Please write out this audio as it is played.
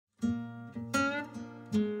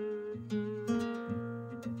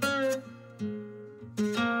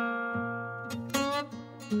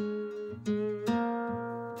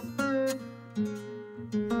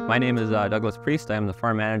My name is Douglas Priest. I'm the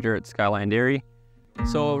farm manager at Skyline Dairy.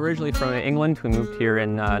 So originally from England, we moved here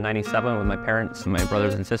in '97 with my parents and my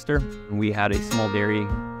brothers and sister. We had a small dairy,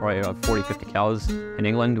 probably about 40-50 cows in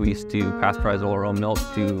England. We used to pasteurize all our own milk,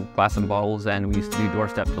 do glass and bottles, and we used to do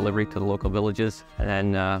doorstep delivery to the local villages. And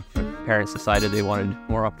then my parents decided they wanted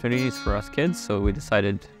more opportunities for us kids, so they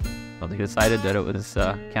decided that it was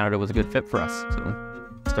Canada was a good fit for us. So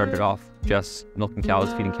started off just milking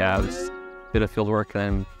cows, feeding calves, bit of field work,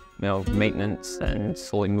 and then maintenance, and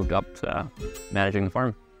slowly moved up to managing the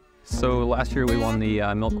farm. So last year we won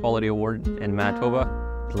the Milk Quality Award in Manitoba.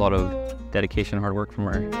 There's a lot of dedication and hard work from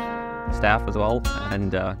our staff as well,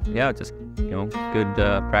 and yeah, just good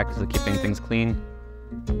practice of keeping things clean,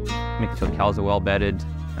 making sure the cows are well bedded,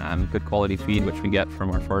 good quality feed which we get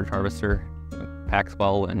from our forage harvester, packs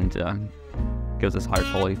well and gives us higher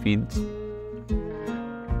quality feeds.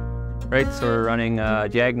 Right, so we're running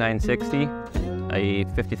JAG 960, a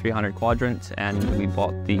 5300 quadrant, and we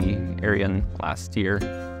bought the ARION last year,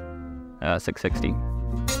 660.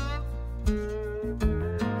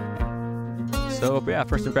 So yeah,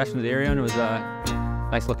 first impression of the ARION was a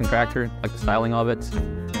nice looking tractor. Like the styling of it.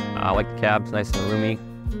 I like the cabs, nice and roomy.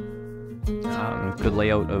 Good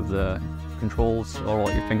layout of the controls, all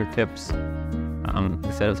at your fingertips. Like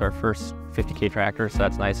I said, it's our first 50K tractor, so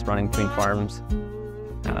that's nice running between farms.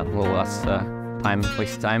 A little less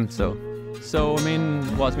wasted time. So I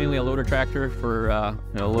mean, well, it's mainly a loader tractor for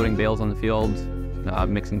loading bales on the field,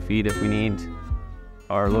 mixing feed if we need,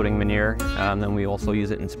 or loading manure. And then we also use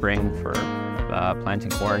it in spring for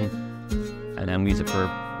planting corn, and then we use it for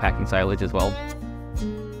packing silage as well.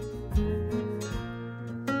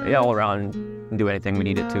 Yeah, all around, do anything we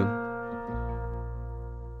need it to.